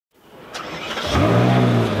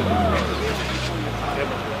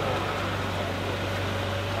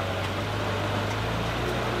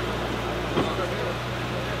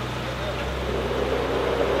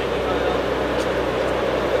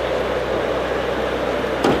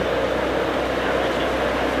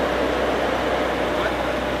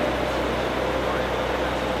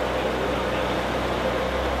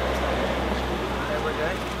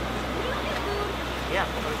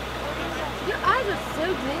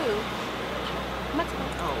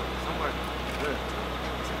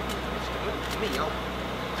No,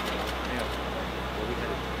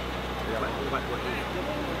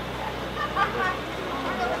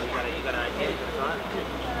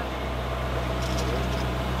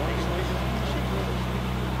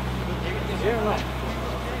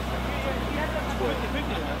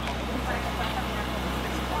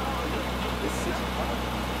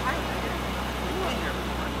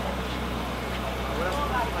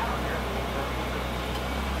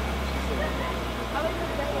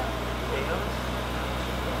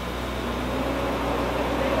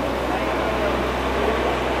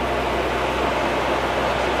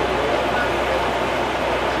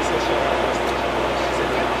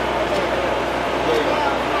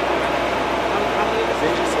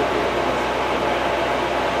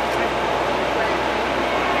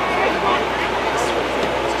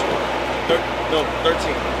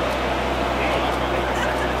 13.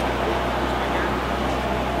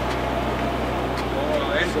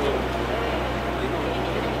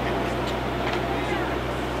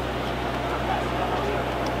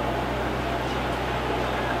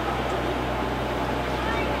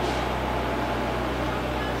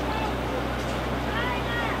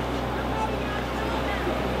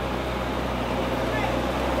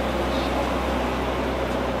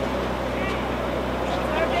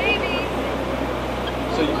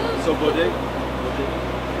 So Bodeg?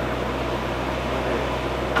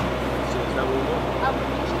 So is that what we want?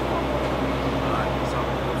 Alright, so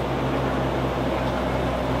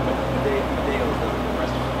the day was the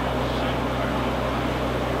restaurant.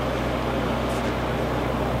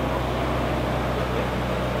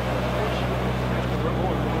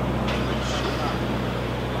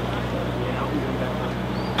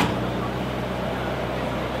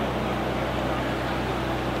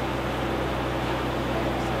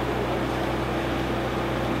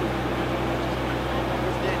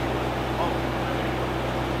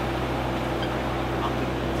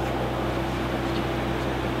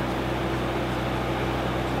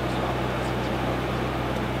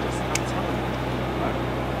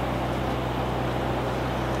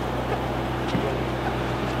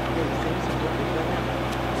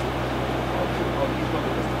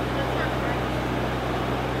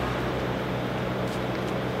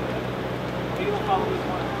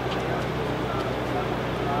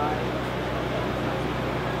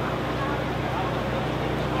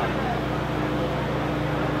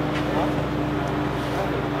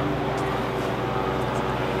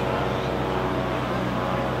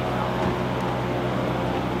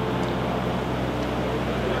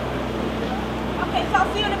 I'll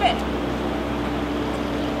see you in a bit.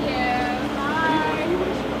 Yeah, bye.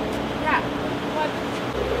 Yeah. What?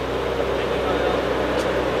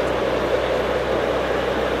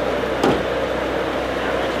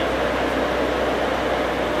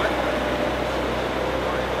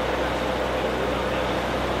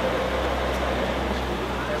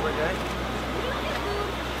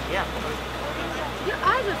 Yeah. Your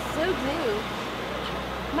eyes are so blue.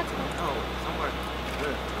 Much better. Oh, somewhere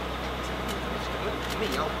good. Me,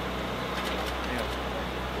 yo. Yeah.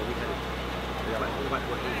 Well, we headed. We got what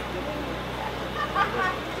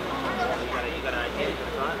you got an idea? You got a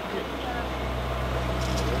thought?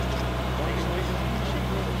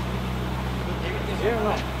 Yeah,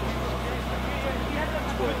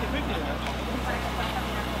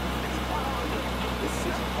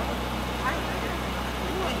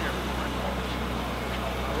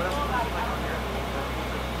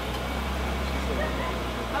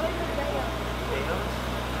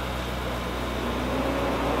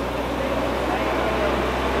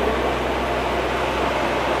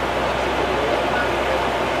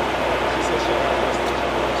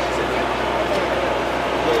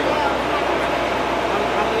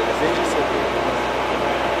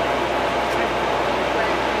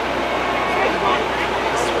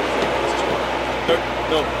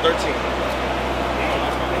 No, 13.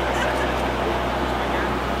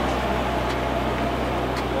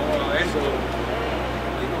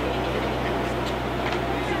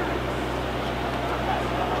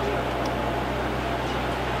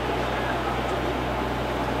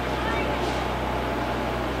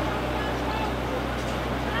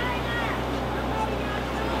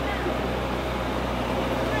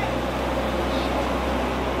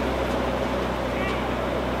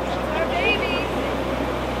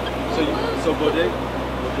 So Bodeg? So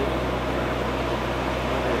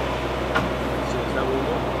is that what we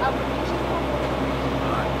want?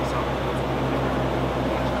 Alright, so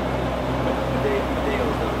the day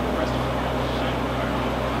was the restaurant.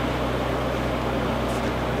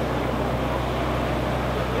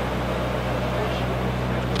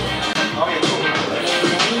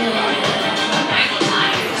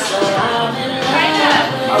 So I'm in love.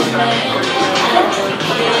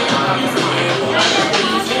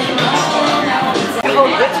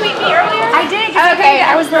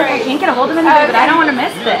 to hold them in there, but I don't want to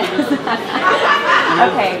miss this.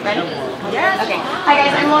 Okay, ready? Yes. Okay. Hi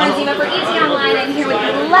guys, I'm Lauren Ziva for ET Online. I'm here with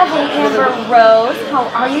the lovely Amber Rose. How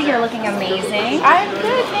are you? You're looking amazing. I'm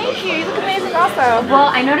good, thank you. You look amazing also. Well,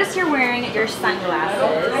 I noticed you're wearing your sunglasses.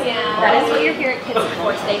 Yeah. That is what you're here at Kitson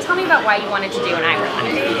for today. Tell me about why you wanted to do an eyewear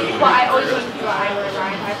line. Well, I always wanted to do an eyewear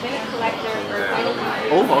line. I've been a collector for quite a while.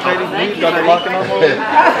 Oh, okay. You got it locking on mode.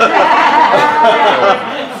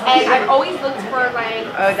 And I've always looked for like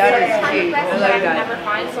certain kind of glasses that I could never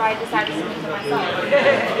find, so I decided to make them myself.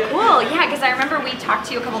 Cool, yeah, because I remember we talked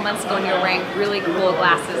to you a couple months ago and you were wearing really cool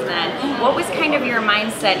glasses then. What was kind of your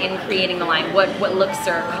mindset in creating the line? What looks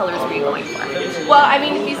or colors were you going for? Well, I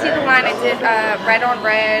mean, if you see the line, I did red on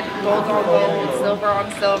red, gold on gold, silver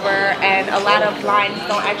on silver, and a lot of lines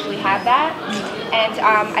don't actually have that. And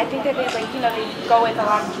I think that they they go with a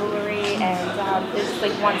lot of jewelry, and there's just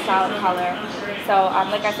like one solid color. So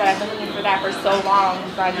like I said, I've been looking for that for so long,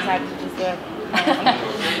 so I decided to just do it.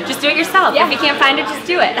 Just do it yourself. Yeah. If you can't find it, just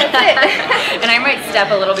do it. That's it. And I might step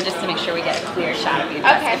a little bit just to make sure we get a clear shot of you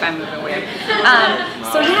if I'm moving weird.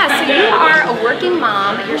 So yeah, so you are a working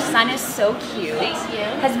mom. Your son is so cute. Thank you.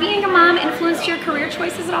 Has being a mom influenced your career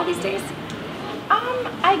choices at all these days?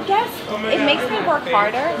 I guess it makes me work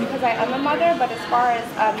harder because I am a mother, but as far as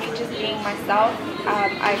me just being myself,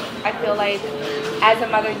 I feel like as a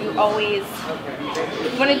mother you always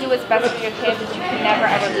want to do what's best for your kid, but you can never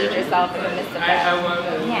ever lose yourself in the midst of that.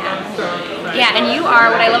 Yeah, and you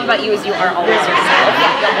are, what I love about you is you are always yourself,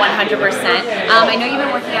 100%. I know you've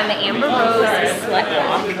been working on the Amber Rose Slut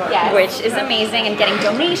Walk, which is amazing, and getting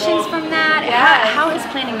donations from that. How is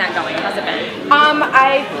planning that going? How's it been?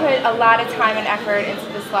 I put a lot of time and effort into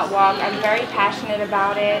the Slut Walk. I'm very passionate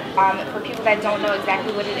about it. For people that don't know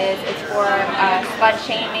exactly what it is, it's for slut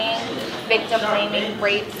shaming, victim blaming,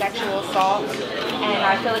 rape, sexual assault. And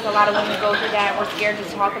I feel like a lot of women go through that and we're scared to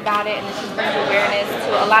talk about it, and this just brings awareness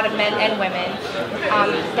to a lot of men and women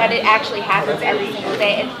that it actually happens every single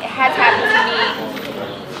day. It has happened to me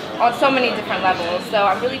on so many different levels, so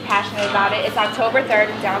I'm really passionate about it. It's October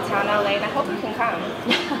 3rd in downtown LA, and I hope you can come.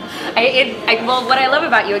 Well, what I love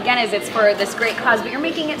about you, again, is it's for this great cause, but you're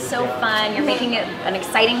making it so fun. You're making it an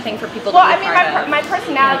exciting thing for people to be a part of. My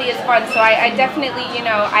personality is fun, so I definitely,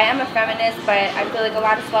 I am a feminist, but I feel like a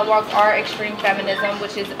lot of slut walks are extreme feminism,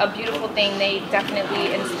 which is a beautiful thing. They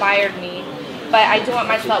definitely inspired me, but I do want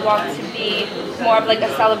my slut walk to be more of like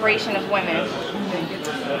a celebration of women.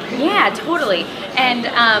 Yeah, totally. And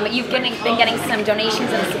you've been getting some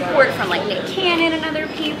donations and support from like Nick Cannon and other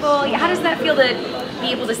people. How does that feel to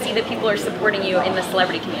be able to see that people are supporting you in the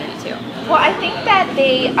celebrity community too? Well, I think that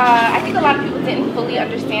I think a lot of people didn't fully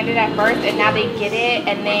understand it at first, and now they get it,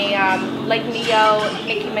 and they, like Neo,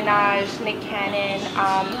 Nicki Minaj, Nick Cannon,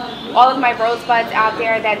 all of my rosebuds out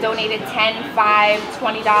there that donated $10, $5,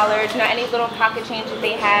 $20, any little pocket change that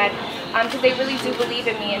they had, because they really do believe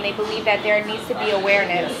in me, and they believe that there needs to be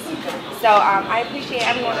awareness. So I appreciate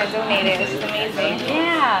everyone that donated. It's just amazing.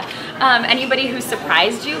 Yeah. Anybody who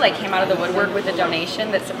surprised you, like came out of the woodwork with a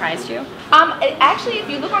donation that surprised you? Actually, if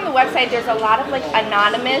you look on the website, there's a lot of like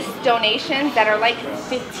anonymous donations that are like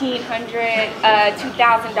 $1,500,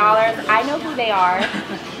 $2,000. I know who they are.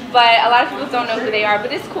 But a lot of people don't know who they are,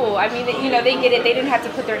 but it's cool. I mean, they get it. They didn't have to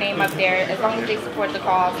put their name up there. As long as they support the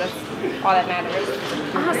cause, that's all that matters.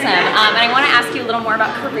 Awesome. And I want to ask you a little more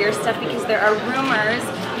about career stuff, because there are rumors.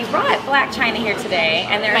 You brought Blac Chyna here today,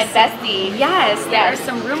 and there's my bestie. Yes, there are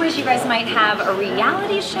some rumors you guys might have a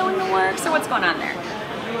reality show in the works. So what's going on there?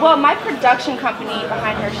 Well, my production company,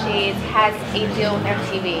 Behind Her Shades, has a deal with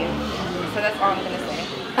MTV. So that's all I'm going to say.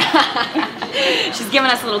 She's giving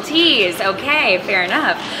us a little tease. Okay, fair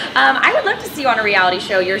enough. I would love to see you on a reality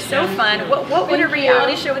show. You're so fun. What would a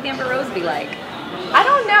reality show with Amber Rose be like? I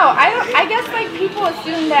don't know. I guess like people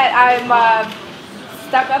assume that I'm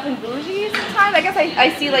stuck up and bougie sometimes. I guess I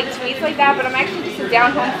see like tweets like that, but I'm actually just a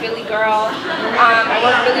down-home Philly girl. I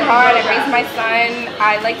work really hard. I raise my son.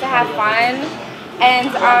 I like to have fun.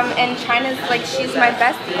 And Chyna's like, she's my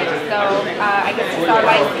bestie, so I get to start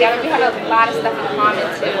life together. We have a lot of stuff in common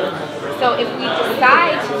too. So if we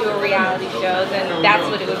decide to do a reality show, then that's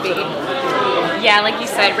what it would be. Yeah, like you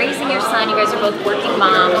said, raising your son, you guys are both working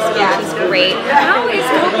moms, which is great. How is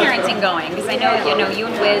co-parenting going? Because I know, you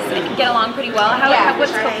and Wiz get along pretty well.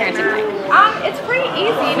 What's co-parenting like? It's pretty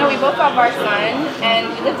easy. We both have our son,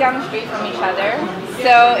 and we live down the street from each other.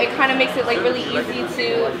 So it kind of makes it like really easy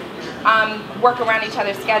to work around each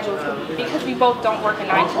other's schedules, because we both don't work a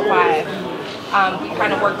 9 to 5. We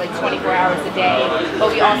kind of work like 24 hours a day, but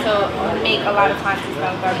we also make a lot of time to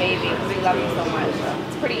spend with our baby because we love him so much. So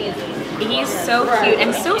it's pretty easy. He's so cute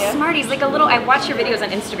and so smart. He's like a little, I watch your videos on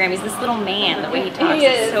Instagram. He's this little man. The way he talks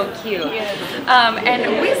is so cute.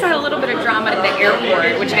 And we just had a little bit of drama at the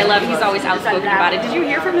airport, which I love. He's always outspoken about it. Did you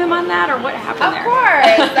hear from him on that, or what happened there? Of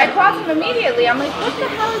course. I called him immediately. I'm like, what the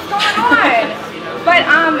hell is going on? But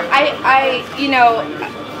I you know,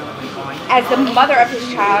 as the mother of his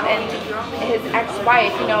child and his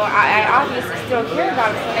ex-wife, you know, I obviously still care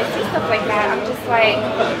about it. So when I see stuff like that, I'm just like,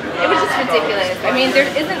 it was just ridiculous. I mean, there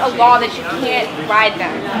isn't a law that you can't ride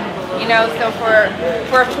them, you know. So for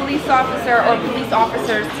a police officer or police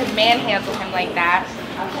officers to manhandle him like that,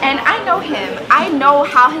 and I know him. I know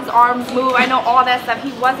how his arms move. I know all that stuff.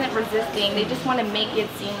 He wasn't resisting. They just want to make it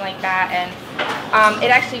seem like that, and it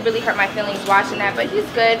actually really hurt my feelings watching that. But he's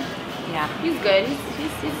good. Yeah, he's good.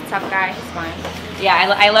 He's a tough guy. He's fine. Yeah,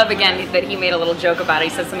 I love again that he made a little joke about it.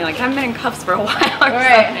 He said something like, I haven't been in cuffs for a while or something.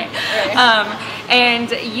 Right.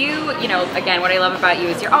 And you know, again, what I love about you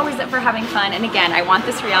is you're always up for having fun. And again, I want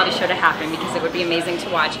this reality show to happen because it would be amazing to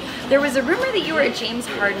watch. There was a rumor that you were at James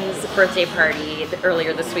Harden's birthday party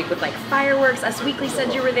earlier this week with like fireworks. Us Weekly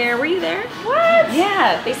said you were there. Were you there? What?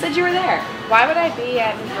 Yeah, they said you were there. Why would I be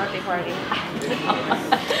at his birthday party?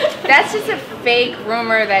 That's just a fake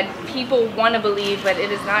rumor that people want to believe, but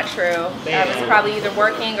it is not true. I was probably either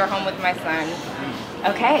working or home with my son.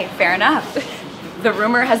 Okay, fair enough. The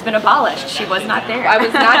rumor has been abolished. She was not there. I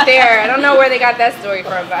was not there. I don't know where they got that story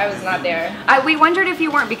from, but I was not there. We wondered if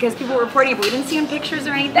you weren't because people were reporting it, but we didn't see in pictures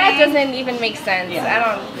or anything. That doesn't even make sense.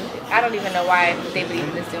 Yeah. I don't even know why they would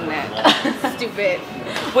even assume that. Stupid.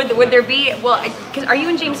 Would there be, well, cause are you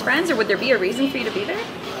and James friends, or would there be a reason for you to be there?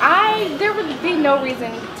 There would be no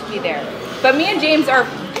reason to be there. But me and James are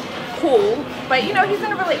cool. But you know, he's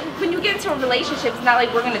in a when you get into a relationship, it's not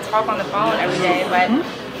like we're gonna talk on the phone every day. But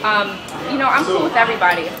you know, I'm cool with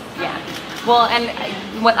everybody. Yeah. Well, and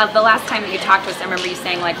the last time that you talked to us, I remember you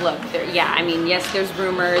saying like, look, yeah, I mean, yes, there's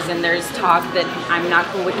rumors and there's talk that I'm not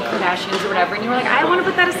cool with the Kardashians or whatever, and you were like, I want to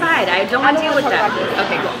put that aside. I don't want to deal with that.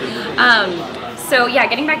 Okay, cool. So yeah,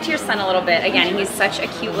 getting back to your son a little bit. Again, he's such a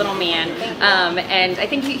cute little man, and I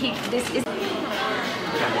think this is.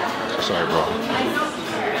 Sorry, bro.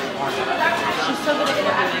 She's so good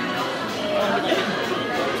at interviewing.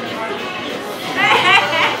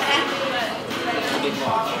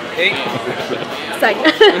 Hey. Psych.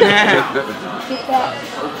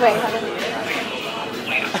 Wait, hold on.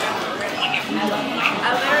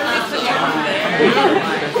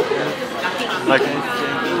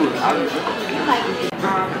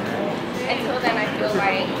 Until then, I feel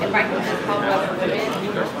like if I can just help other women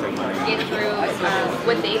get through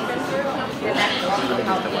what they've been through, then that can also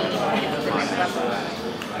help me get to the next level.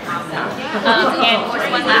 Awesome. And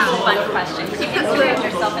just one last fun question. You installed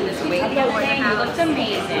yourself in this wig thing. You looked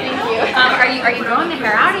amazing. Thank you. Are you growing the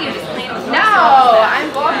hair out, or are you just playing with it? No,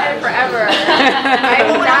 I'm bald headed forever.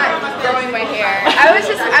 I'm not growing my hair. I was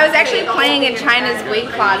actually playing in China's wig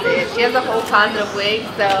closet. She has a whole closet of wigs,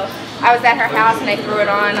 so I was at her house and I threw it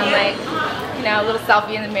on. I'm like, you know, a little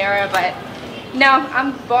selfie in the mirror, but no,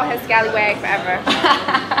 I'm bald head scallywag forever.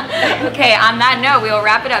 Okay, on that note, we will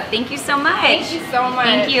wrap it up. Thank you so much. Thank you so much.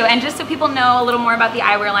 Thank you. And just so people know a little more about the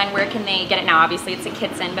eyewear line, where can they get it now? Obviously, it's at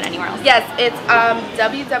Kitson, but anywhere else? Yes, it's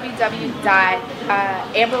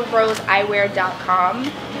www.amberroseeyewear.com.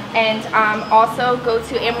 And also go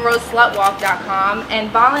to amberroseslutwalk.com and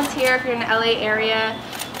volunteer if you're in the LA area.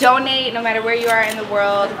 Donate no matter where you are in the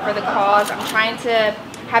world for the cause. I'm trying to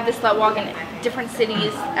have the slut walk in different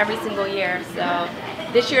cities every single year. So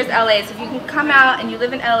this year's LA. So if you can come out and you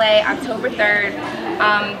live in LA, October 3rd,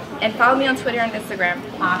 and follow me on Twitter and Instagram.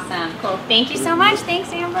 Awesome. Cool. Thank you so much.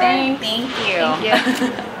 Thanks, Amber. Thanks. Thank you. Thank you.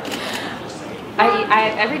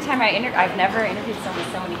 Every time I've never interviewed someone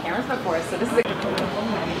with so many cameras before, so this is a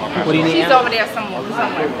What do you need? She's over there somewhere.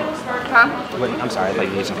 Huh? Wait, I'm sorry, I thought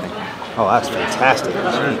you needed something. Oh, that's fantastic.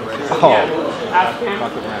 Oh. Okay.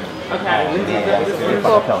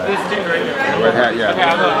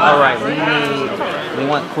 All right, we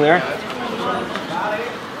want clear.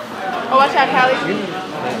 Oh, watch out, Callie.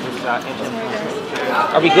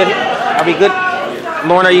 Are we good? Are we good?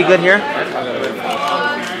 Lauren, are you good here?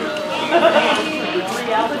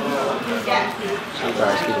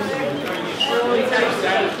 Sorry, excuse me.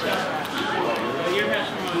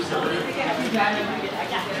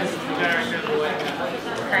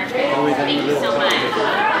 Thank you so much.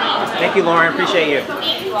 Thank you, Lauren. Appreciate you.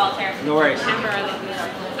 Thank you, Walter. No worries. Amber, I love you.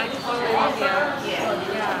 I totally love you.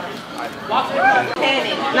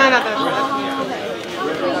 No, not that.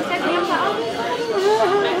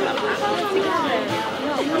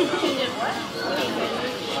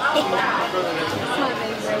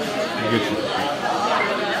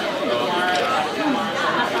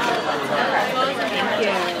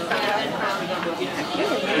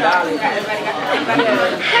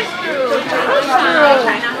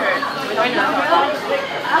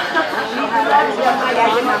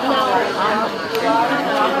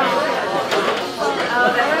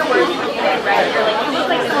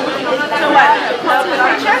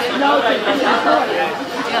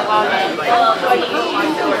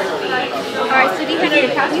 Alright, so do you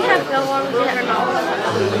have the one we had or no?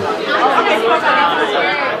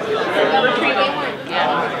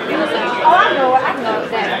 Oh, I know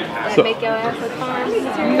that make your ass look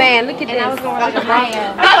fine. Man, look at this. I was going like a bra.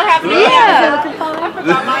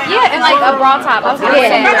 Yeah, and like a bra top. I was gonna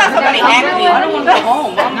say. I don't want to go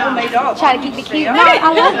home. I'm gonna make up. Try to keep it cute. No, I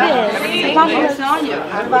love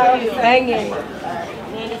this. Banging.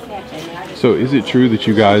 So is it true that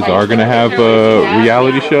you guys are going to have a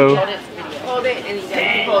reality show? Huh?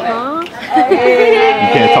 You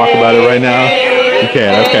can't talk about it right now? You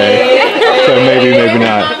can't, okay. So maybe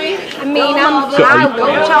not. I mean,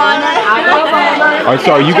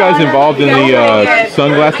 So are you guys involved in the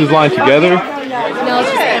sunglasses line together? No, it's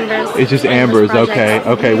just Amber's. It's just Amber's, okay.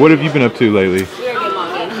 Okay, what have you been up to lately?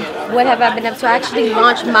 What have I been up to? I actually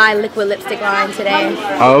launched my liquid lipstick line today.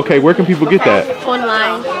 Oh, okay. Where can people get that?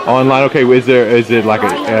 Online. Online, okay. Is it like a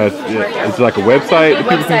website?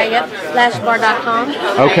 Website, yep. Lashbar.com.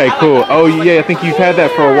 Okay, cool. Oh yeah, I think you've had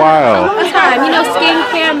that for a while. All the time. You know,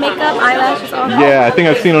 skincare, makeup, eyelashes, all that. Yeah, I think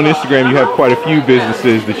I've seen on Instagram you have quite a few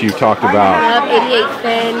businesses that you've talked about. I have 88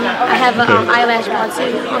 Fin. I have an eyelash bar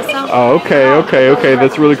too myself. Oh, okay.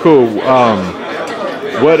 That's really cool.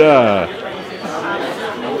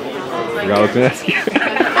 I was gonna ask you.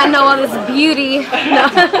 I know all this beauty. No.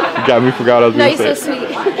 You got me. Forgot I was gonna say. No, you're so sweet.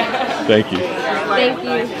 Thank you. Thank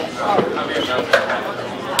you.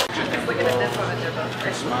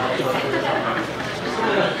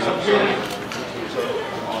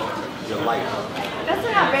 That's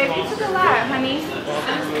not, babe. You took a lot, honey.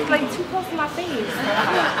 It's like too close to my face.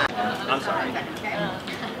 I'm sorry.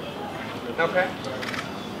 Okay.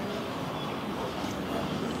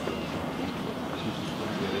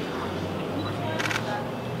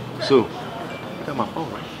 So, I got my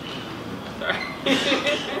phone right. Sorry.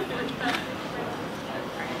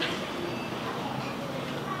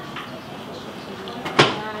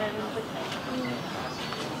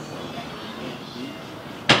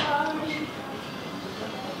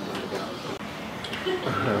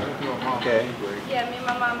 Okay. Yeah, me and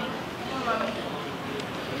my mommy.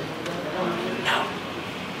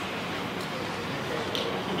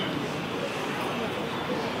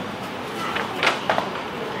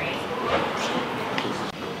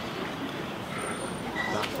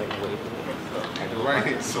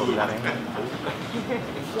 Right, so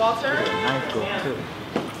Walter?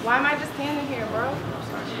 Why am I just standing here, bro?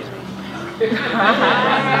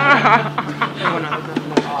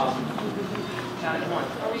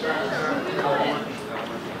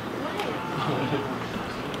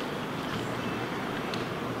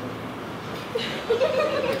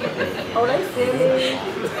 Oh, they silly.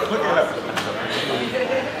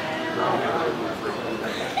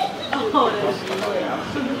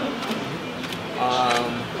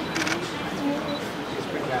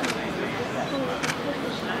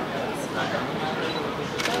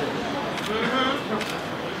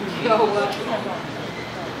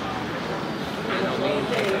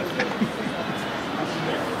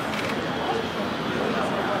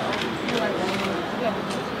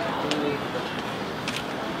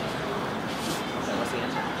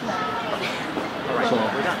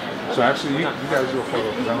 So actually, you guys do a photo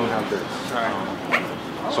because I don't have this.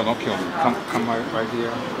 So don't kill me. Come right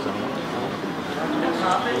here.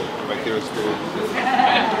 Right there is good.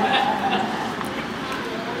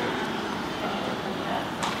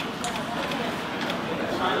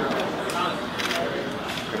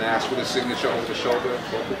 Can I ask for the signature over the shoulder?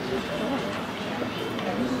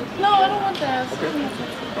 No, I don't want that.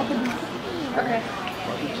 Okay.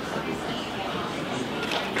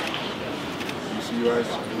 You see you guys?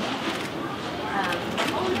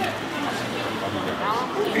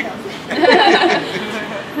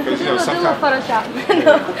 Because you know sometimes. Photoshop.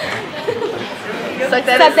 Suck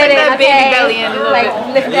that baby belly in a little like,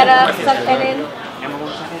 bit. lift that up, suck that in.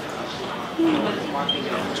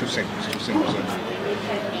 Two singles.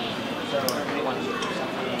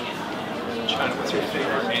 Chyna, what's your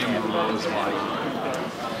favorite Melrose line?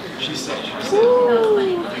 She said your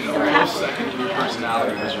second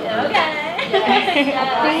personality was your I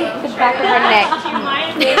think the back of her neck.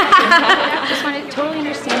 Just want to totally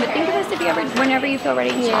understand, but think of this if you ever, whenever you feel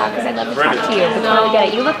ready to talk, because I'd love to talk to you. That's really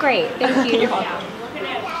good. You look great. Thank you.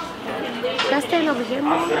 Can I stand over here,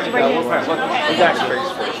 Mom? Right here.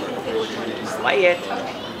 Slay it.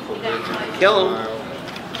 Kill him.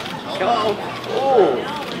 Hello. Oh.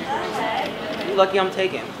 You lucky I'm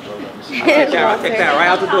taking. I'll take that right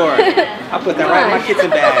out the door. I'll put that right in my kitchen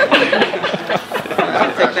bag. I'll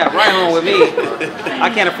take that right home with me. I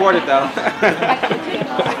can't afford it though.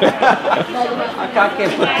 I can't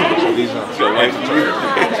afford it.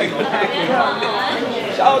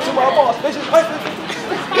 Shout out to my boss.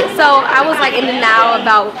 So I was like in the now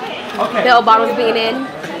about bell bottoms being in,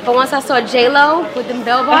 but once I saw J-Lo with them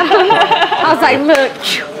bell bottoms, I was like, look,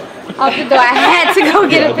 out the door. I had to go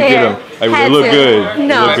get a pair. It looked good.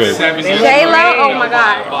 No, J-Lo. Oh my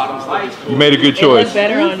God. You made a good choice. It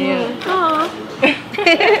better on you.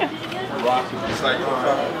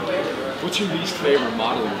 What's your least favorite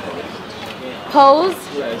modeling pose? Pose?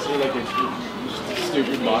 Yeah, is there like a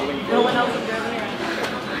stupid modeling pose?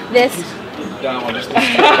 This. That one, just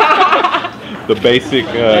The basic.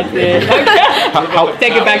 That's it.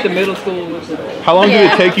 Take it back to middle school. How long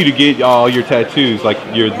did it take you to get all your tattoos? Like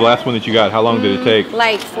the last one that you got, how long did it take?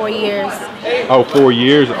 Like 4 years. Oh, 4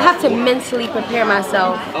 years? I have to mentally prepare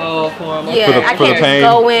myself. Oh, for yeah, I for the can't pain?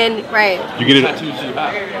 go in, right. You get it? tattoos you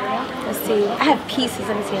have? Let's see. I have pieces.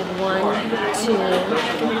 Let me see. I have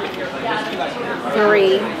 1, 2,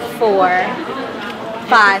 3, 4,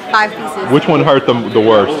 5. 5 pieces. Which one hurt the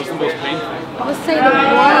worst? What was the most painful? I would say the one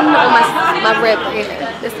on my rib here.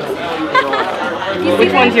 This one.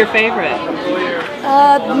 Which one's your favorite?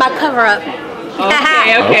 My cover up. Okay,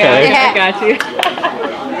 I got you.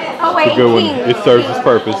 Oh wait, It's a good one. It serves its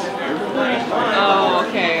purpose. Oh,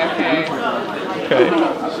 okay.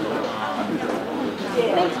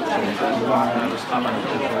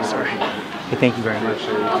 Sorry. Thank you very much.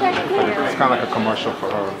 It's kind of like a commercial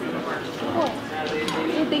for her.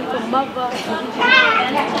 Anything for mother.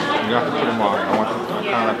 You have to put them on. I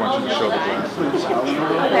kind of want you to show the glasses.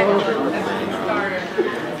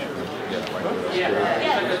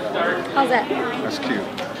 How's that? That's cute.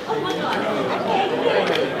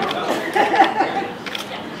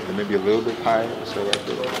 Maybe a little bit higher, so right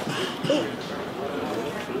there.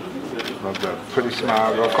 Love that. Pretty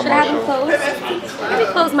smile, real Should I have them commercial. closed? Maybe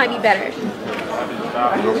closed might be better.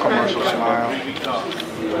 Real commercial smile.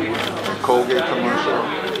 Colgate commercial.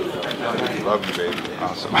 Love you, baby.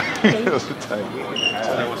 Awesome. That's the type.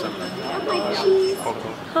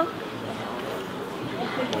 Huh?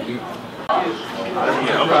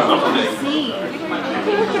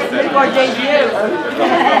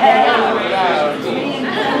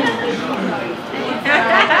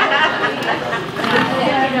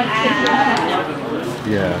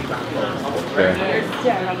 Yeah. Okay.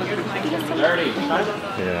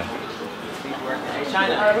 Yeah.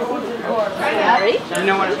 You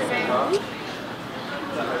know what?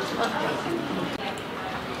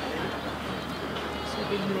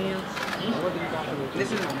 This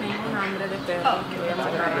is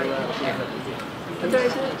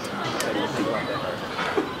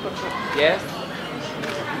yes.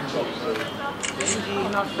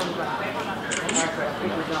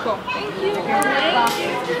 Cool. Thank you.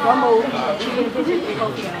 One more.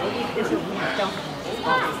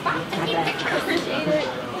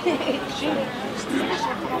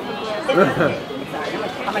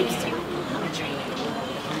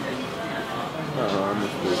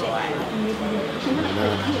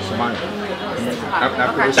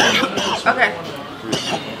 After this one. Okay.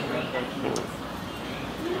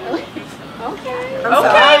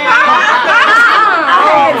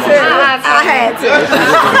 I had to.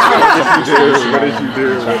 What did you do?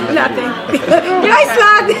 Nothing. Did I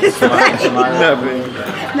slide this? Nothing.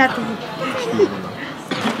 Nothing.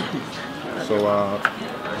 So,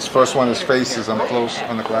 this first one is faces. I'm close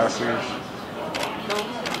on the glasses.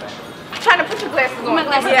 Trying to put your glasses on. My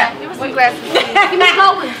glasses. Yeah, give me some glasses. Give me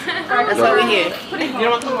focus. That's over here. You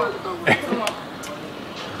don't want to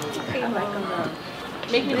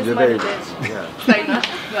Make me this Your money, baby. bitch. Yeah. Say no.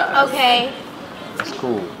 Okay. That's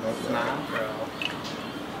cool.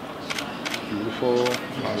 Beautiful.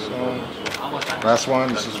 Awesome. Last one.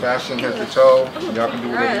 This is fashion head to toe. Y'all can do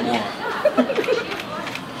whatever you want.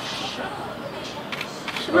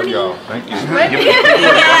 Love y'all. Thank you. She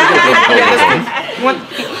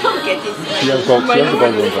has both. She has the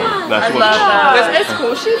both ones on. That's what. That's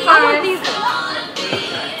cool. She's fine.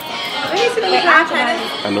 I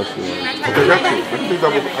know she is. Okay, got you.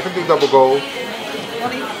 I can do double gold. I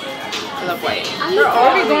love white.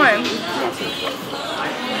 Where we going?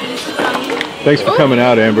 Thanks for coming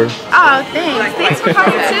out, Amber. Oh, thanks. Thanks for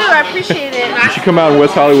coming too. I appreciate it. You should come out in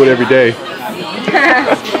West Hollywood every day.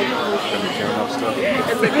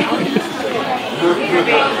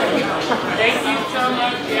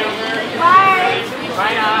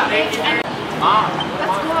 Bye.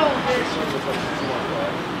 Let's go.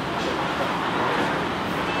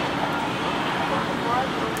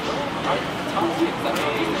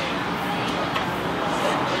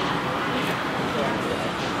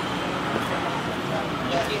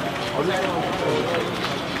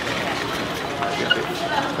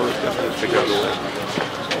 Take out the way.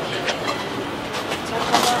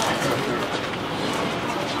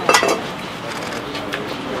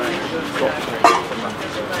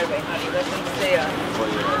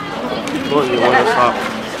 Look, you want to stop?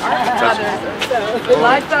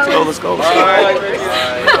 Let's go. I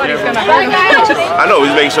know,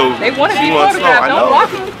 he's making sure. They want to be wants to know. photographed. I Don't know.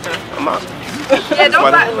 block them. I'm not. Yeah,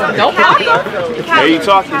 don't block them. Hey, you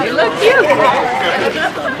talking? You look cute.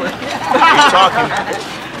 You talking?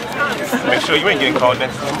 Make sure you ain't getting called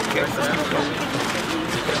next time. Okay.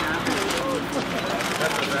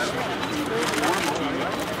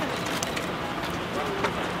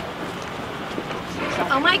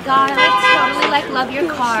 Oh my god, I totally love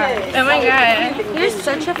your car. Oh my god. You're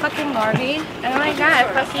such a fucking Barbie. Oh my god,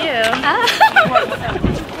 fuck you.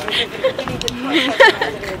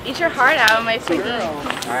 Eat your heart out, my sweetie.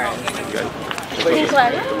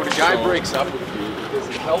 When a guy breaks up with you, does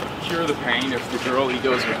it help cure the pain if the girl he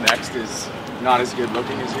goes with next is not as good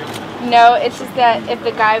looking as you? No, it's just that if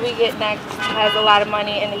the guy we get next has a lot of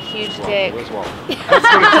money and a huge dick. That's what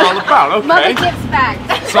it's all about, okay. Mother gets back.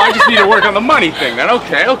 So I just need to work on the money thing then,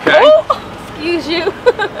 okay. Excuse you.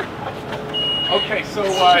 Okay, so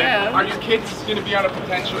are your kids going to be on a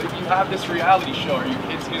potential, if you have this reality show, are your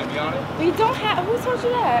kids going to be on it? We don't have, who told you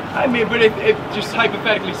that? I mean, but if just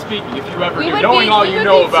hypothetically speaking, if you ever We do, would knowing be, all we you would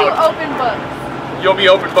know be about, two open books. you'll be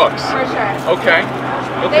open books. For sure. Okay.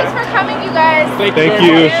 Thanks for coming, you guys. Thank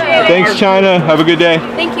you. Thanks, China. Have a good day.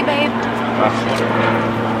 Thank you, babe.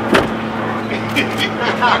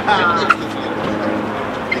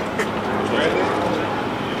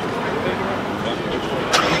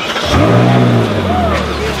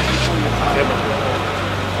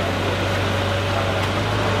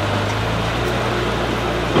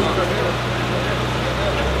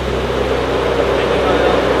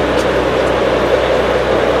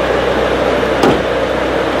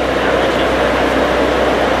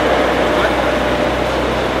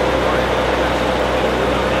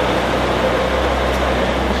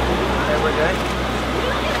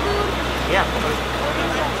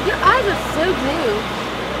 Your eyes are so blue.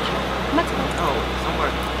 Much better. Oh, somewhere.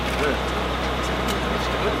 Good.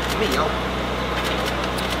 Me, yo.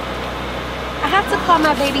 I have to call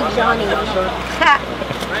my baby Johnny.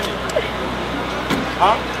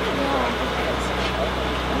 Huh?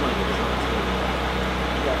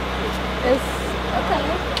 It's okay.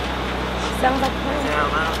 Sounds like fun. Damn,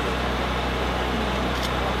 man.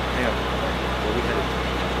 Damn. Well, we headed.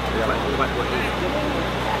 We about to go eat.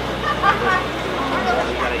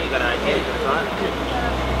 You got an idea? You got a thought?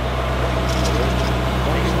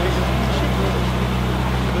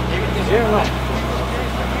 Yeah,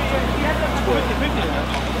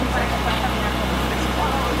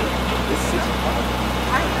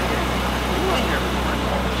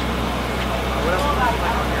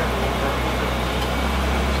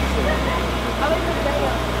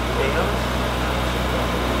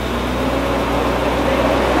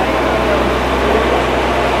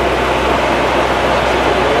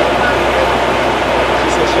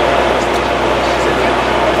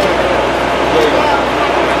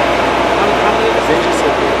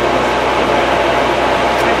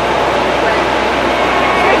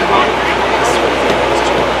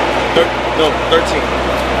 No, 13.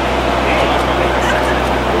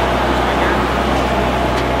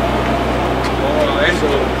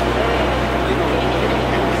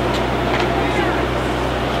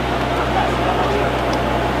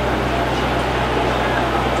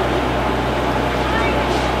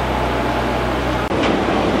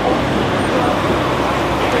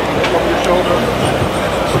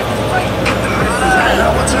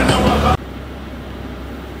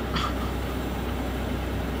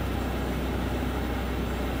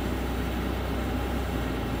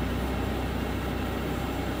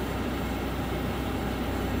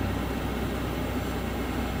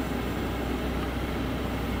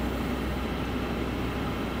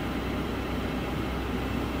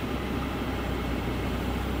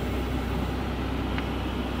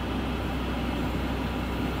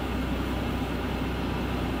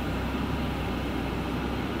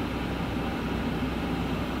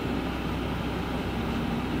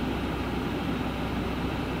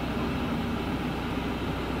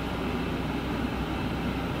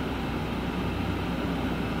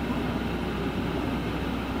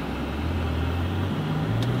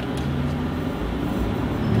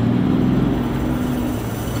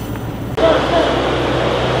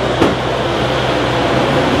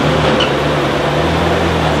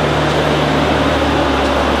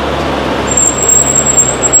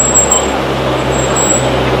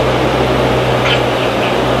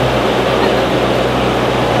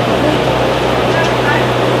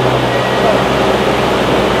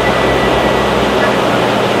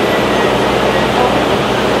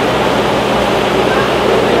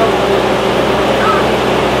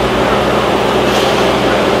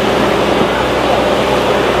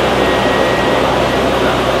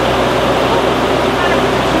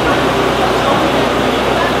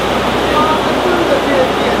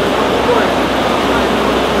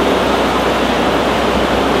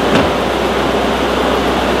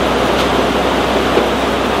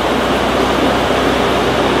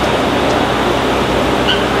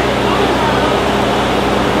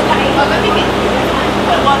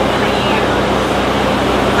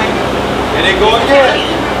 There you go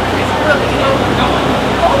again.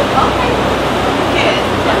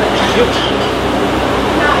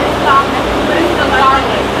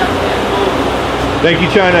 Thank you,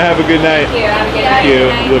 Chyna. Have a good night. Thank you. Have a good Thank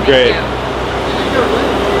you. You look great.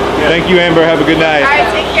 Thank you, Amber. Have a good night. All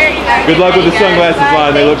right, take care, you guys. Good luck with the sunglasses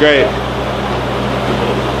line. They look great.